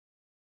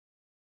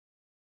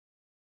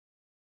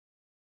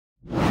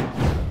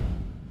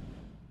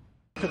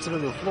puts it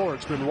into the floor.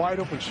 It's been wide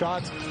open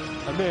shots,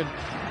 and then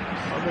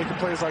I'm making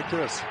plays like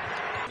this.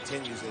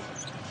 Continues it.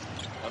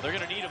 Well, they're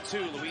going to need him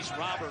too. Luis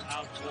Robert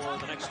out for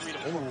the next 3 to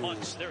 4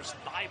 months. There's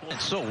Thybulle.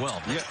 So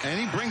well. Yeah, and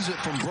he brings it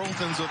from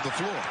both ends of the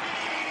floor.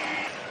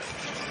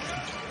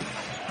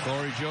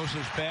 Corey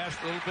Joseph's pass,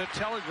 a little bit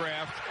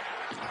telegraphed,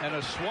 and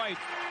a swipe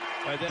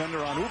by the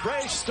defender on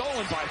Oubre,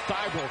 stolen by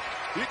Thybulle.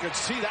 You could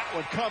see that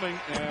one coming,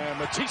 and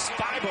Matisse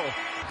Thybulle.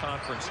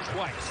 Conference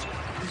twice.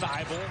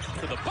 Thybulle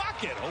to the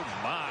bucket. Oh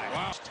my.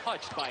 Wow.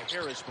 Touched by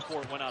Harris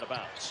before it went out of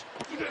bounds.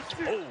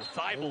 Oh,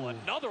 Thybulle,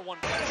 another one.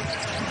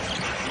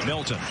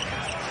 Milton.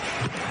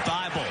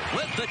 Thybulle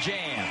with the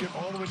jam. Get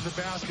all the way to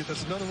the basket.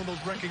 That's another one of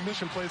those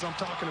recognition plays I'm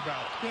talking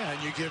about. Yeah,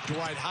 and you give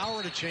Dwight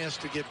Howard a chance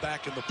to get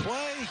back in the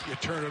play. You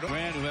turn it over.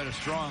 Grant, who had a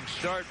strong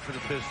start for the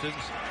Pistons,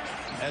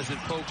 as it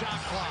poked.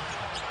 Shot clock.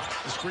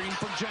 The screen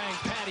from Jang.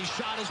 Patty's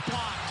shot is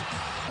blocked.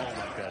 Oh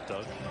like that,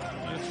 Doug.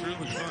 That's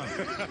really fun.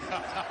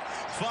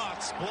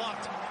 Fox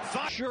blocked.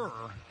 Sure.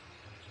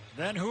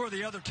 Then who are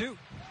the other two?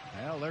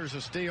 Well, there's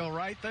a steal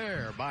right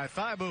there by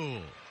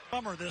Thybulle.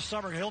 This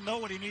summer, he'll know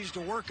what he needs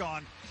to work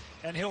on,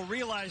 and he'll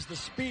realize the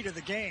speed of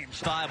the game.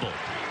 Thybulle.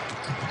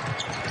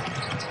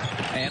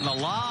 And the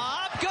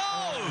lob goes.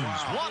 Oh,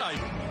 wow. What a...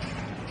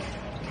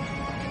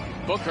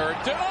 Booker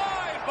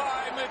denied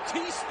by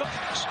Matisse.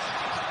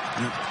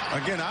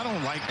 Again, I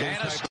don't like those.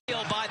 And a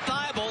steal by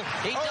Thybulle.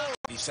 He does.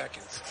 30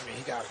 seconds. I mean,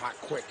 he got hot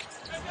quick.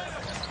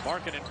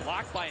 Markkanen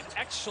blocked by an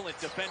excellent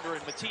defender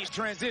in Matisse.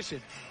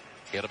 Transition.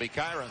 It'll be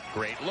Kyron.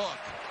 Great look.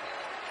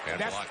 And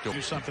blocked.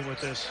 Do something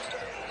with this.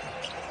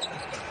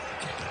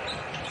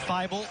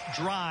 Thybulle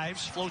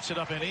drives, floats it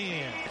up and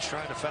in.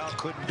 Trying to foul,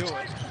 couldn't do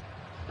it.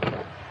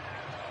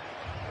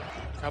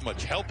 How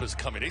much help is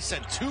coming? They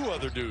sent 2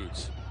 other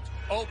dudes.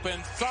 Open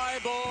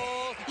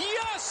Thybulle.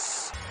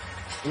 Yes!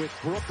 With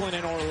Brooklyn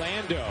and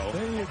Orlando.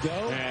 There you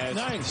go.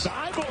 Nice.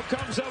 Thybulle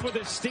comes up with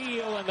a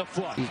steal and the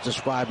flush. He's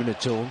describing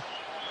it to him.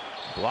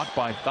 Blocked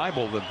by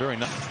Thybulle, but very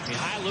nice.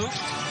 High loop.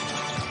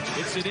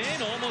 Hits it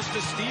in. Almost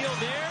a steal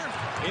there.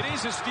 It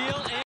is a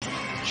steal. And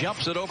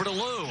jumps it over to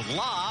Lou.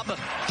 Lob.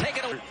 Take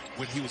it away.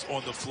 When he was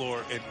on the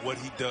floor and what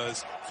he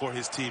does for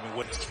his team and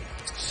what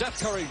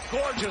Seth Curry,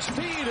 gorgeous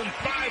feed, and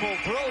Thybulle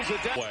throws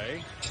it down.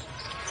 Way.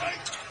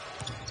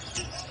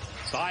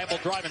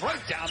 Thybulle driving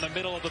right down the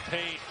middle of the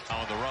paint.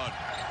 on the run.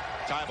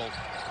 Thybulle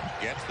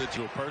gets the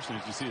to a person.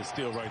 As you see a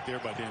steal right there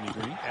by Danny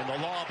Green. And the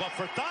lob up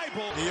for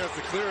Thybulle. He has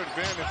the clear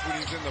advantage when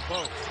he's in the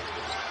post.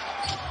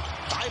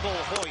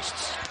 Thybulle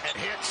hoists and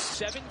hits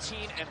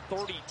 17 and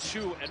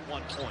 32 at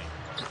one point.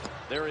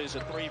 There is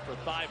a 3 for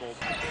Thybulle.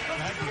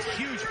 That was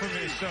huge for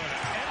Minnesota.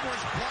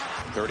 Edwards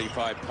blocked.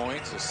 35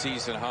 points, a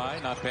season high.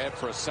 Not bad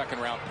for a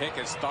second-round pick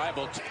as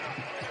Thybulle.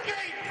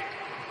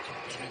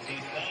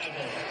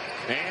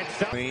 And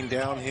Playing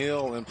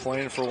downhill and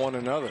playing for one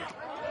another.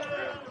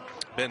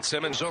 Ben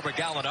Simmons over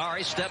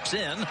Gallinari, steps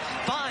in,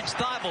 finds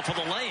Thybulle for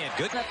the lay-in.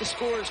 Good. At the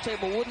scorer's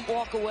table, wouldn't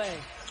walk away.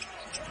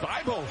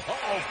 Thybulle,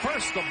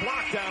 first the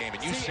block down.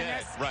 And you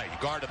said, right,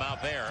 guard him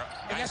out there.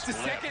 And that's the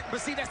second,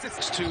 but see, that's the...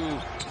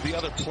 To the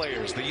other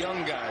players, the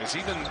young guys,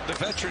 even the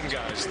veteran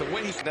guys, the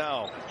way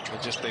now,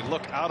 they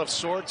look out of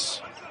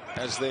sorts,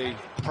 as they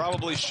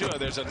probably should.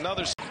 There's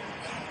another...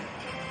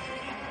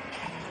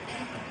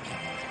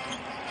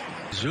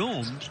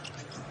 zoomed,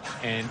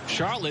 and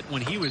Charlotte,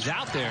 when he was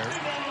out there,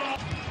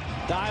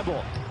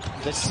 Thybulle,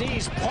 the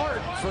seas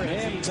part for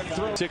him to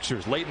throw.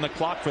 Sixers late in the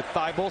clock for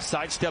Thybulle,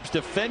 sidesteps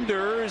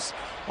defenders.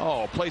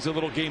 Oh, plays a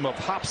little game of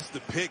hops. The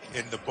pick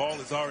and the ball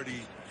is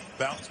already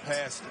bounced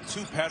past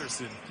to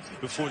Patterson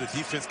before the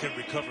defense can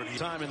recover.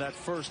 Time in that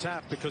first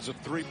half because of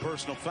 3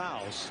 personal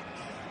fouls.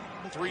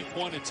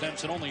 3-point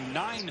attempts and only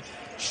 9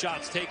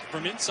 shots taken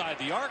from inside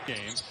the arc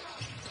game.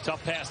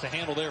 Tough pass to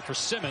handle there for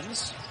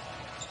Simmons.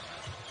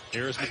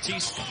 Here's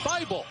Matisse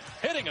Thybulle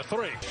hitting a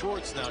 3.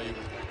 Shorts now, you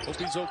hope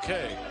he's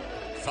okay.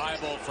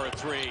 Thybulle for a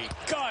 3.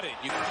 Got it.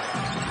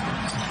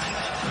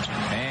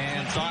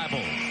 And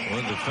Thybulle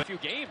with A few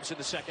games in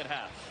the second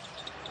half.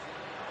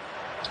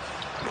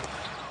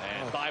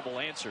 And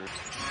Thybulle answered.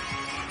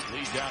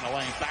 lead down the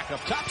lane, back up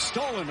top,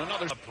 stolen.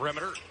 Another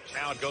perimeter.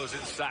 Now it goes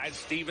inside.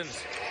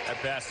 Stevens. That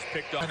pass is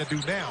picked up. Trying to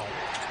do now.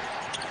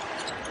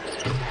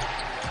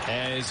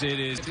 As it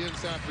is. The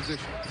inside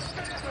position.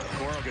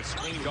 Coral gets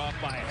screened off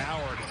by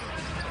Howard.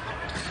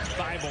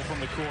 Thybulle from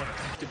the corner.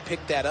 To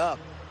pick that up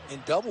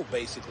and double,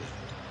 basically.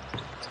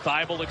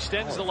 Thybulle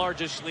extends the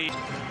largest lead.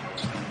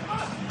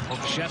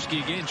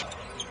 Olszewski again.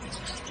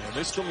 And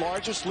this is the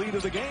largest lead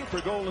of the game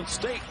for Golden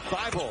State.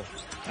 Thybulle.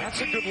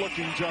 That's a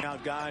good-looking jump.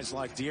 Out guys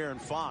like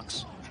De'Aaron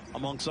Fox,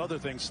 amongst other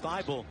things.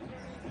 Thybulle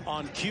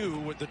on cue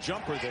with the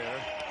jumper there.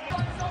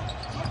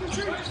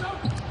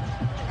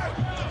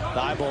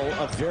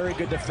 Thybulle, a very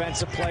good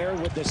defensive player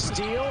with the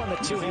steal and the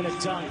two-handed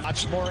dunk.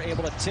 Much more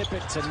able to tip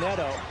it to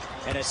Neto.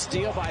 And a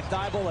steal by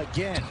Thybulle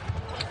again.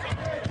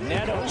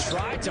 Neto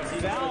tried to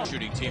foul.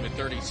 Shooting team at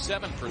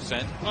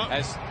 37%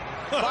 as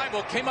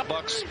Thybulle came up.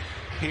 Bucks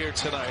here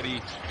tonight.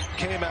 He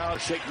came out.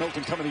 Shake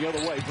Milton coming the other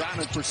way. Brown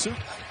in pursuit.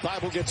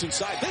 Thybulle gets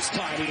inside. This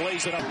time he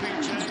lays it up. Even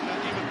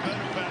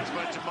better pass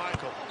by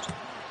JaMychal.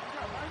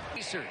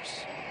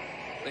 Pacers.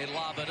 They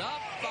lob it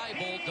up.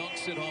 Thybulle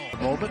dunks it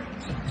home. Moment.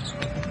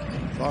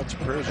 Thoughts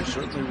and prayers are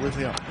certainly with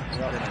him.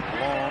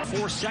 Long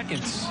 4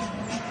 seconds.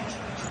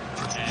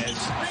 As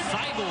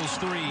Thybulle's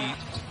three.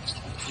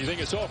 You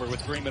think it's over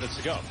with 3 minutes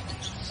to go?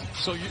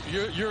 So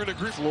you're in a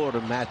group. Florida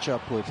match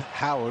up with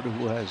Howard,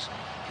 who has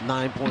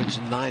 9 points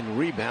and 9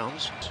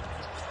 rebounds.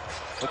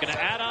 Looking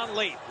to add on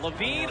late.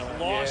 Levine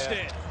lost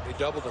it. They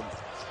doubled him.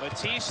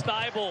 Matisse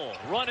Thybulle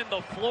running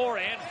the floor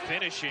and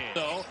finishing.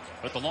 So,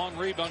 but the long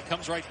rebound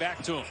comes right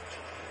back to him.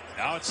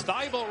 Now it's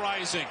Thybulle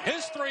rising.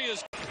 His three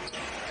is.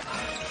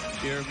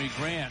 Jeremy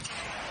Grant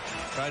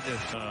tried to.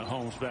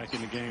 Holmes back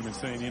in the game and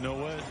saying, you know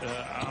what,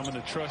 I'm going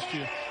to trust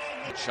you.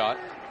 Shot.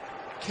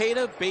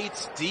 Keita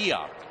Bates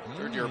Diop,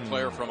 third-year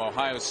player from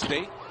Ohio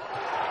State.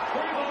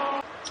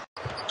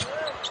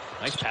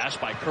 Nice pass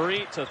by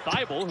Curry to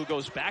Thybulle, who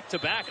goes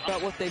back-to-back.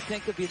 About what they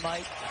think of you,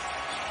 Mike.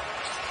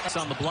 It's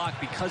on the block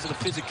because of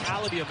the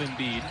physicality of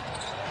Embiid.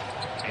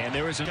 And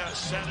there is a Got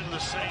set in the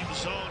same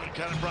zone and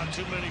kind of brought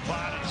too many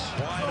bodies.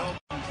 Wide open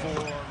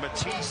for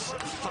Matisse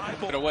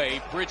Thybulle.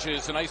 Away,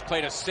 Bridges, a nice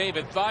play to save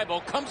it.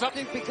 Thybulle comes up. I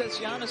think because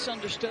Giannis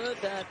understood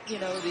that, you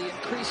know, the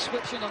increased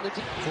switching on the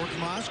team.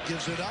 Korkmaz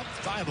gives it up.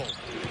 Thybulle.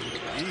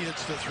 He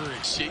hits the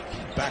three.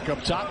 Back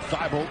up top.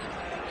 Thybulle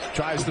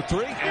tries the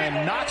three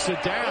and knocks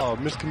it down.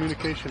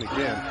 Miscommunication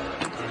again.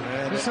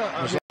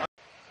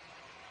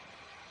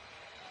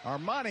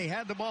 Armani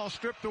had the ball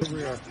stripped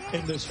away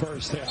in this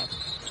first half.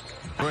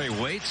 Gray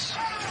waits.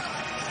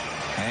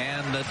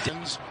 And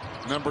the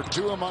number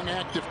 2 among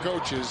active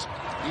coaches.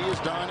 He has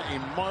done a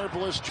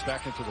marvelous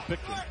back into the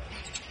picture.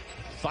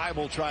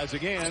 Thybulle tries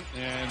again,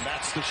 and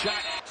that's the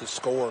shot. To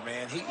score,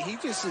 man. He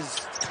just is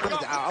kind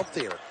of out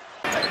there.